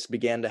 I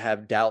began to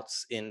have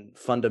doubts in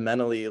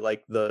fundamentally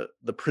like the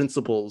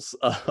principles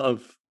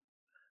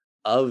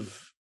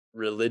of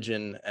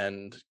religion,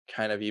 and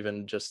kind of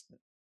even just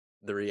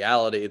the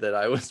reality that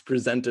I was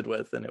presented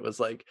with. And it was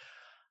like,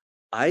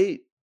 I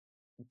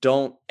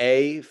don't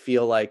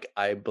feel like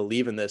I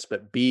believe in this,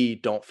 but B,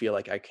 don't feel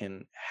like I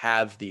can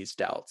have these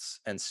doubts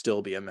and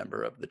still be a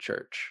member of the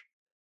church.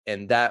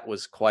 And that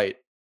was quite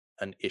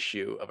an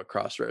issue of a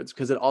crossroads,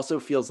 because it also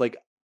feels like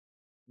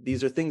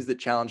these are things that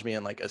challenge me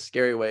in like a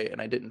scary way,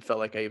 and I didn't feel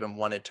like I even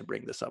wanted to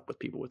bring this up with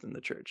people within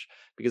the church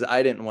because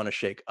I didn't want to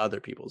shake other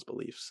people's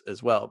beliefs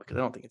as well, because I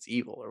don't think it's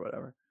evil or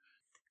whatever.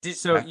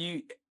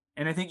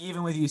 And I think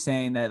even with you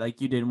saying that,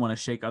 like, you didn't want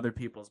to shake other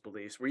people's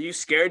beliefs, were you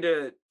scared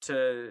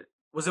to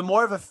was it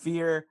more of a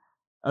fear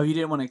of you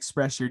didn't want to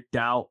express your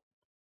doubt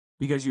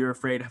because you were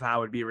afraid of how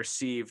it would be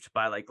received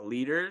by like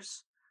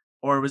leaders?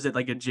 Or was it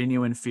like a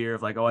genuine fear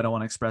of like, oh, I don't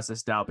want to express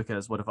this doubt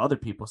because what if other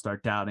people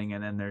start doubting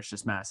and then there's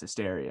just mass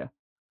hysteria?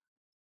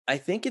 I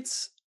think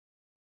it's,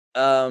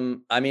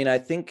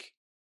 I think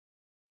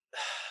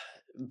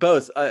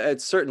both.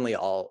 It's certainly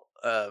all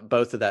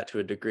both of that to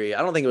a degree.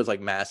 I don't think it was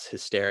like mass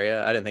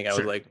hysteria. I didn't think I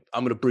was like,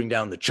 I'm going to bring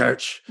down the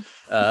church.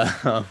 It's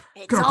Gonna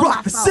all rock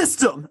my the fault.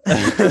 system.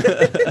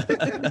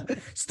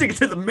 Stick it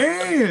to the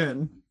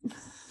man.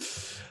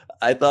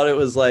 I thought it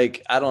was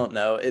like, I don't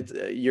know. It's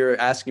you're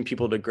asking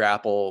people to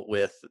grapple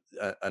with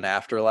an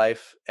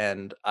afterlife,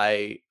 and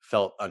I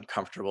felt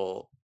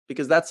uncomfortable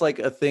because that's like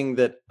a thing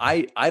that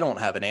I don't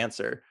have an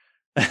answer,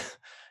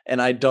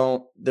 and I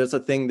don't. There's a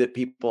thing that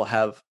people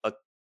have a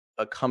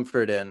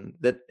comfort in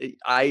that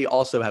I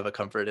also have a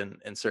comfort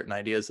in certain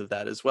ideas of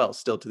that as well,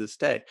 still to this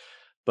day.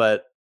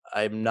 But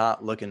I'm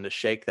not looking to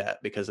shake that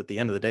because at the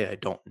end of the day, I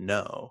don't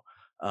know.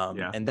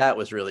 And that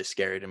was really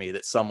scary to me,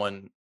 that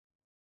someone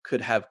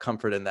could have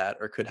comfort in that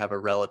or could have a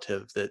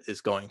relative that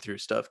is going through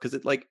stuff, because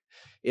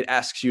it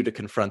asks you to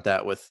confront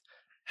that with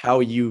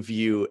how you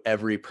view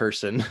every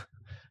person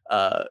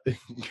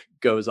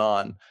goes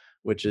on,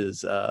 which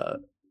is a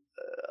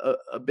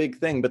big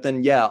thing. But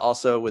then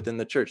also within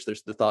the church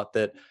there's the thought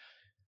that,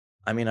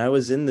 I mean, I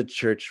was in the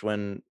church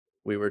when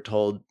we were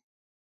told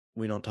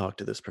we don't talk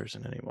to this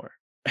person anymore.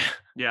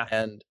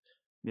 And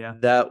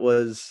that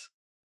was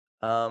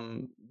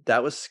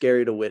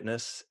scary to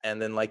witness. And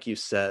then, like you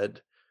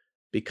said,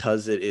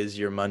 because it is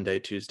your Monday,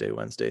 Tuesday,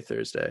 Wednesday,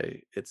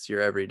 Thursday, it's your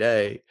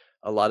everyday.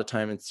 A lot of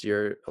times it's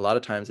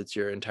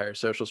your entire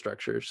social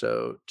structure.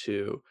 So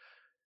to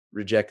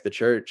reject the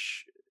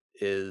church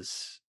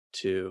is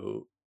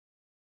to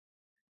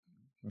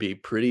be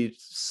pretty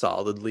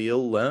solidly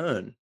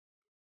alone.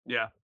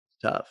 Yeah.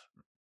 Tough.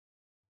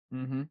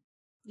 Mm-hmm.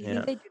 You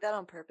think they do that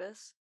on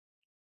purpose?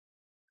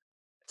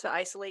 To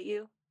isolate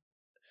you?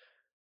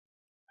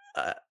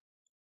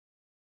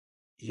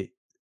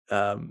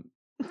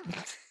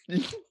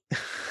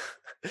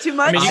 Too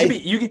much? I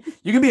mean, you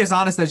can be as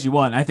honest as you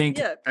want. I think,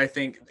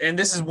 and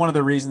this is one of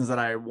the reasons that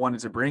I wanted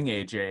to bring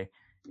AJ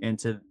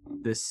into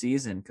this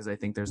season, because I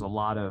think there's a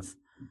lot of,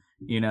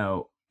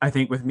 I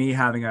think with me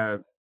having a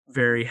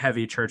very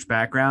heavy church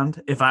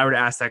background, if I were to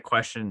ask that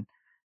question,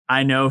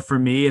 I know for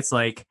me, it's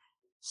like,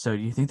 so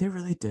do you think they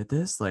really did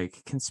this?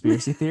 Like,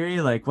 conspiracy theory?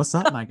 Like, what's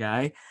up, my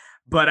guy?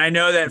 But I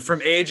know that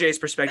from AJ's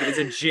perspective, it's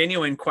a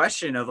genuine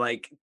question of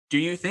like, do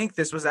you think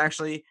this was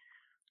actually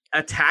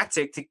a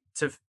tactic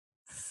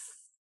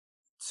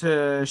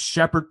to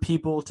shepherd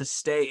people to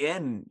stay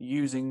in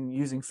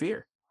using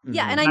fear?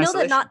 Yeah, and I know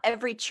that not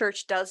every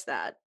church does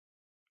that.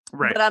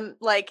 Right. But I'm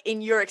like,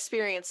 in your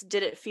experience,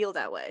 did it feel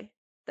that way?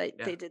 That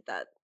they did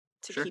that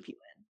to keep you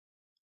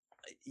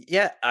in?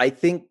 Yeah, I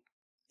think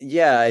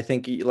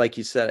like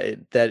you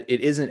said, that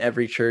it isn't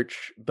every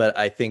church, but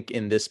I think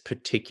in this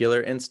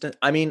particular instant,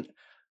 I mean,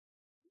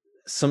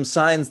 some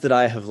signs that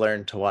I have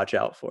learned to watch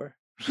out for.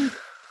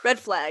 Red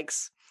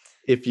flags,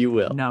 if you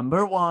will.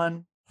 Number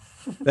one.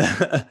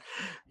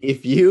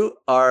 If you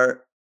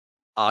are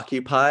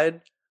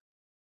occupied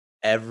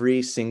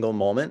every single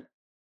moment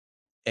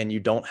and you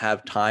don't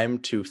have time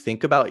to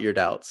think about your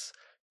doubts,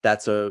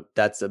 that's a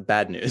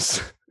bad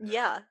news.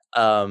 Yeah.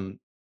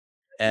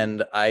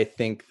 And I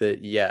think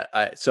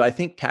that, so I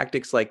think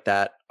tactics like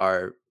that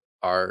are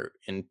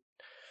in.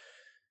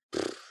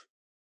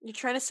 You're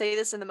trying to say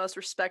this in the most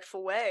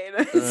respectful way.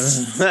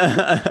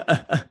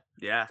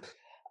 Yeah.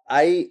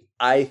 I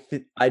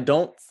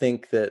don't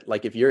think that,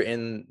 like, if you're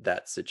in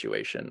that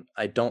situation,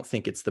 I don't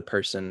think it's the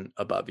person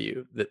above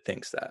you that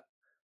thinks that.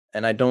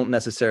 And I don't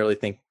necessarily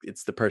think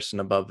it's the person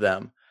above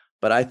them,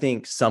 but I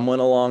think someone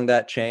along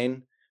that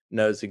chain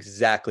knows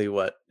exactly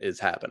what is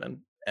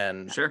happening.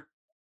 And sure,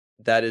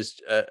 that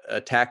is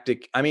a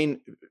tactic. I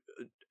mean,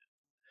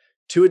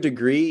 to a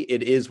degree,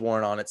 it is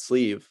worn on its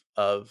sleeve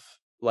of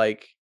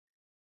like,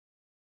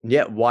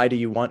 why do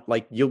you want,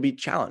 like, you'll be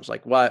challenged.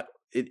 Like, why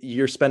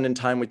you're spending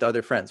time with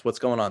other friends. What's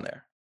going on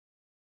there?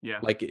 Yeah.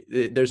 Like,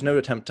 there's no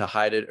attempt to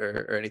hide it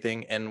or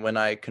anything. And when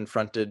I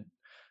confronted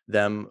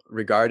them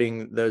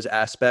regarding those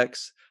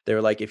aspects, they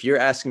were like, if you're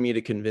asking me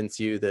to convince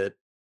you that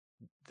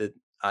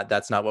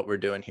that's not what we're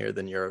doing here,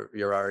 then you're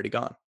already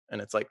gone.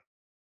 And it's like,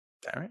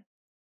 all right.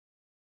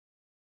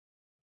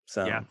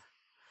 So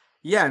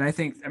yeah, and I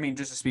think, I mean,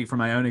 just to speak from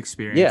my own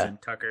experience,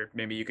 and Tucker,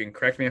 maybe you can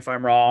correct me if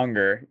I'm wrong,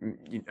 or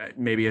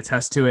maybe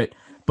attest to it.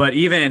 But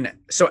even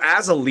so,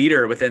 as a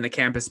leader within the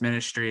campus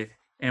ministry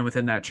and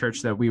within that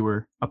church that we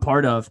were a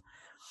part of,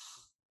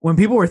 when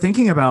people were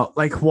thinking about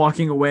like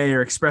walking away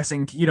or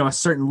expressing, a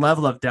certain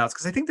level of doubts,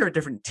 because I think there are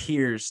different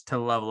tiers to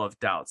level of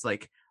doubts.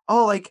 Like,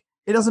 oh, like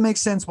it doesn't make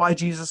sense why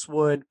Jesus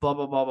would blah,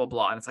 blah, blah, blah,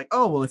 blah. And it's like,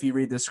 oh, well, if you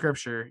read the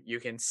scripture, you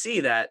can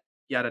see that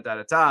yada,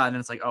 da, da. And then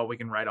it's like, oh, we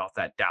can write off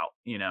that doubt,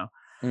 you know?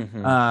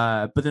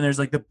 Mhm. But then there's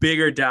like the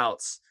bigger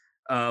doubts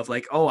of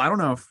like, oh, I don't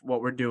know if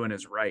what we're doing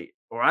is right.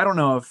 Or I don't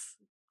know if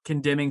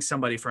condemning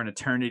somebody for an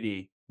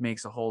eternity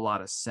makes a whole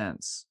lot of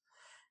sense.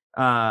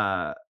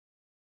 As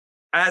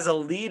a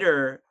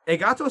leader, it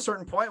got to a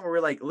certain point where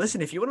we're like,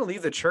 listen, if you want to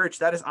leave the church,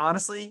 that is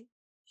honestly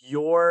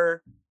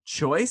your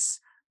choice,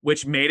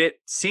 which made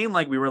it seem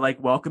like we were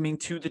like welcoming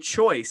to the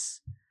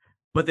choice.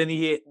 But then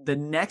the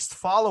next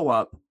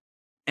follow-up,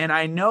 and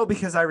I know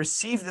because I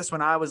received this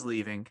when I was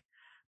leaving,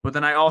 but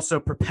then I also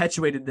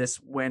perpetuated this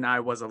when I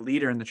was a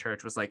leader in the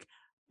church, was like,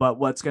 but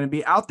what's going to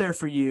be out there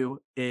for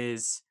you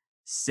is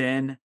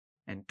sin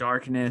and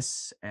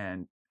darkness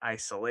and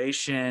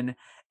isolation.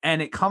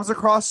 And it comes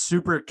across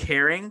super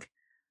caring.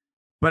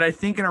 But I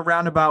think in a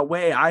roundabout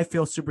way, I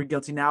feel super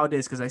guilty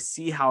nowadays because I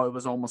see how it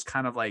was almost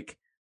kind of like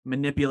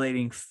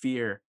manipulating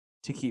fear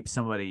to keep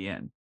somebody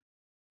in.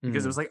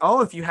 Because it was like,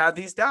 oh, if you have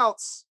these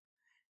doubts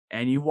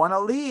and you want to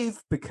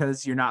leave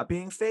because you're not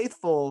being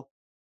faithful,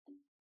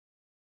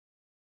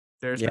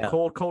 there's the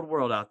cold, cold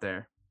world out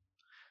there.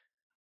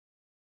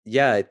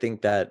 Yeah, I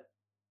think that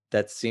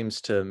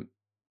seems to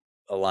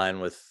align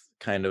with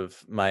kind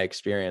of my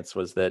experience,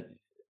 was that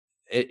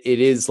it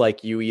is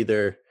like you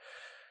either,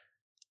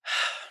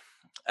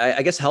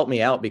 I guess help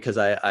me out, because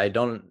I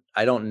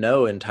don't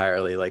know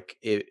entirely. Like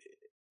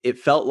it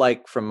felt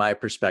like from my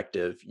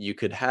perspective, you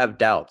could have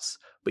doubts,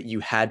 but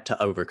you had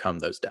to overcome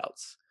those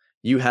doubts.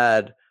 You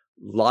had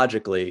not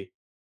logically,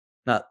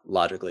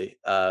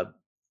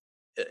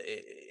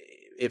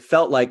 it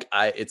felt like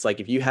it's like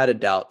if you had a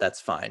doubt,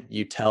 that's fine.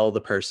 You tell the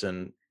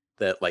person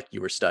that like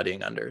you were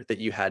studying under that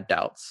you had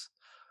doubts.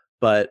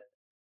 But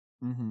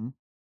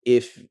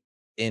if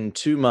in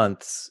 2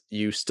 months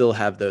you still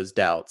have those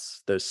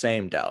doubts, those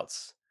same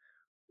doubts,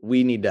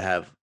 we need to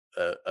have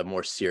a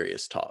more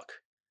serious talk.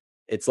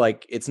 It's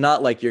like, it's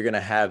not like you're going to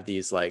have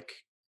these kind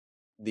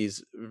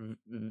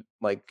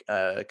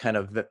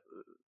of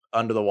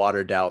under the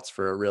water doubts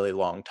for a really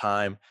long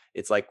time.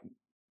 It's like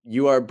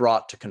you are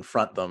brought to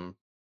confront them.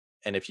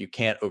 And if you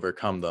can't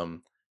overcome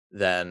them,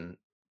 then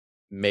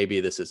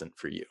maybe this isn't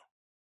for you.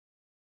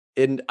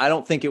 And I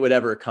don't think it would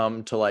ever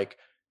come to like,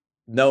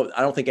 no,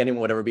 I don't think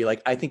anyone would ever be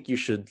like, I think you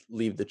should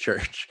leave the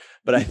church.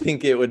 But I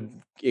think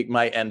it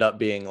might end up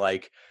being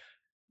like,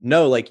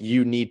 no, like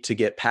you need to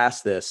get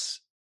past this,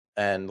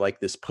 and like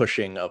this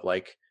pushing of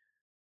like,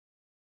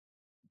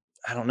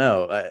 I don't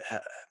know,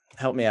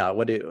 help me out.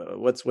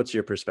 What's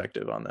your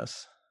perspective on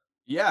this?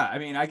 Yeah, I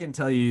mean, I can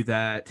tell you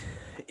that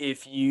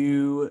if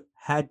you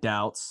had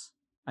doubts,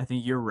 I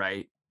think you're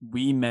right.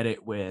 We met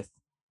it with,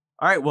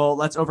 all right, well,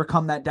 let's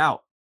overcome that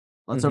doubt.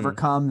 Let's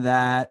overcome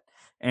that.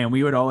 And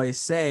we would always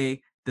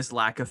say this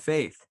lack of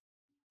faith,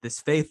 this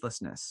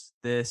faithlessness,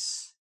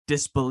 this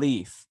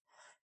disbelief.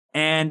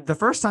 And the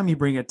first time you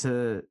bring it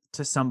to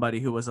somebody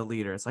who was a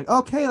leader, it's like,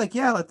 okay, like,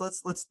 yeah,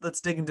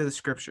 let's dig into the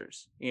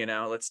scriptures, you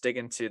know, let's dig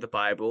into the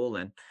Bible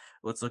and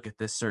let's look at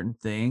this certain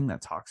thing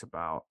that talks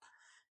about,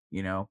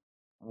 you know,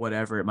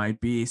 whatever it might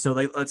be. So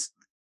like,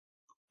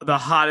 the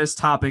hottest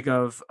topic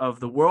of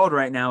the world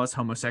right now is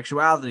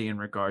homosexuality in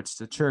regards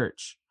to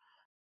church.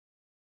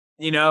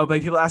 You know,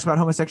 but people ask about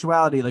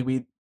homosexuality,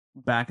 like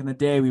back in the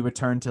day, we would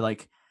turn to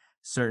like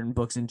certain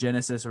books in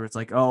Genesis where it's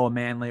like, oh, a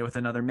man lay with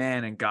another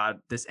man and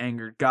this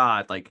angered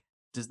God. Like,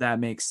 does that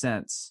make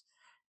sense?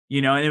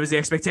 You know, and it was the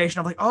expectation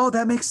of like, oh,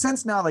 that makes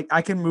sense now. Like,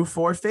 I can move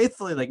forward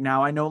faithfully. Like,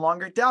 now I no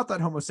longer doubt that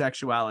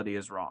homosexuality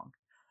is wrong.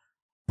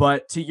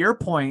 But to your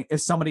point,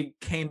 if somebody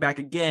came back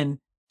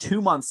again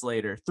 2 months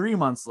later, 3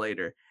 months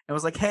later, and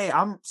was like, hey,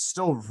 I'm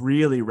still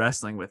really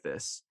wrestling with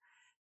this,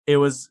 it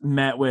was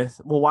met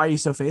with, well, why are you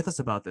so faithless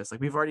about this?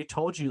 Like, we've already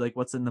told you like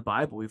what's in the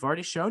Bible. We've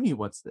already shown you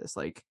what's this.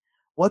 Like,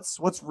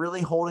 what's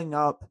really holding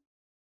up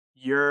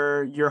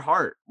your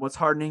heart? What's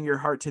hardening your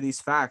heart to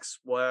these facts?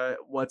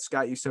 What's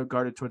got you so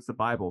guarded towards the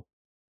Bible?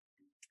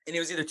 And it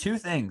was either two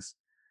things.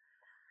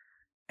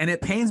 And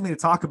it pains me to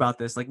talk about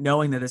this, like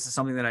knowing that this is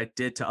something that I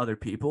did to other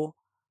people.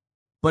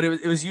 But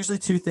it was usually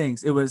two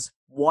things. It was,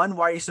 one,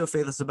 why are you so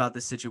faithless about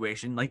this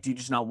situation? Like, do you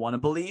just not want to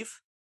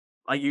believe?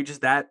 Like, you're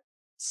just that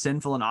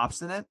sinful and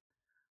obstinate?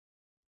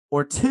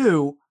 Or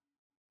two,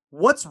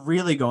 what's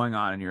really going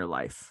on in your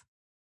life?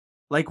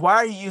 Like, why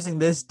are you using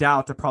this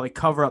doubt to probably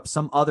cover up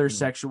some other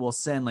sexual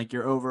sin? Like,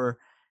 you're over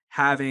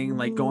having,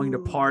 like, going to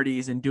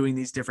parties and doing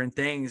these different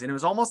things. And it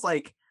was almost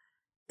like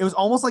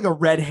a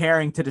red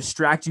herring to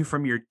distract you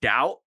from your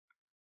doubt,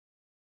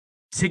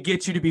 to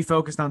get you to be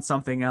focused on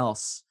something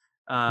else.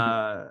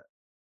 And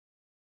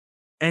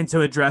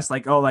to address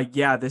like, oh, like,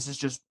 yeah, this is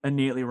just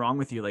innately wrong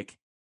with you. Like,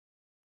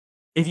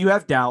 if you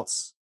have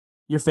doubts,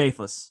 you're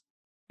faithless,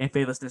 and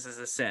faithlessness is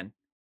a sin.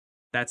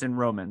 That's in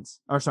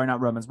Revelation. I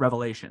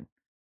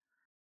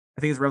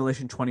think it's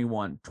Revelation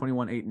 21,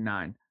 8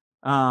 and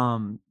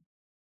 9.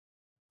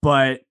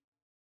 But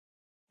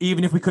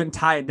even if we couldn't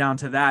tie it down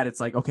to that,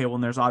 it's like, okay, well,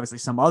 there's obviously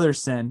some other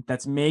sin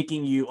that's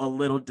making you a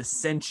little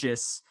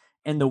dissentious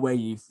in the way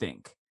you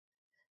think.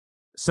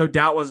 So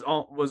doubt was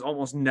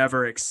almost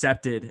never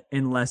accepted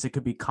unless it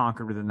could be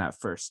conquered within that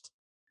first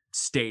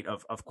state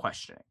of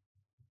questioning.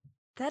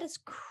 That is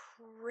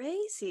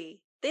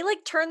crazy. They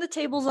like turned the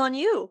tables on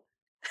you.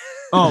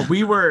 Oh,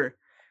 we were.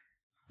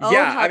 Oh,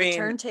 Yeah, how I the mean,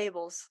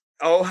 turntables.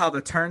 oh, how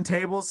the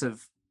turntables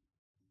have.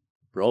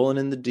 Rolling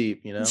in the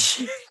deep, you know.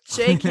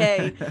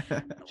 JK.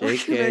 What can I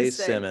J.K.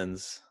 say?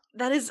 Simmons.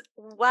 That is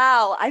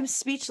wow. I'm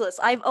speechless.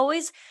 I've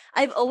always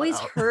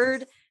Wow.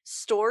 heard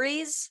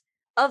stories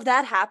of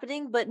that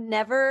happening, but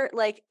never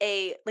like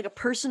a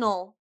person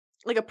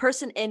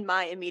in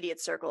my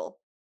immediate circle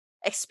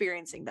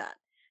experiencing that.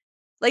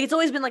 Like it's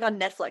always been like on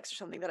Netflix or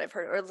something that I've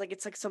heard, or like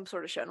it's like some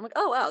sort of show. And I'm like,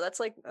 oh wow, that's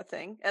like a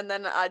thing. And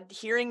then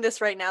hearing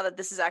this right now that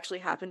this has actually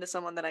happened to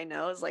someone that I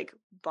know is like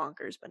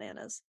bonkers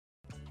bananas.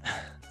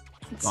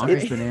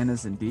 Bonkers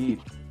bananas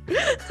indeed.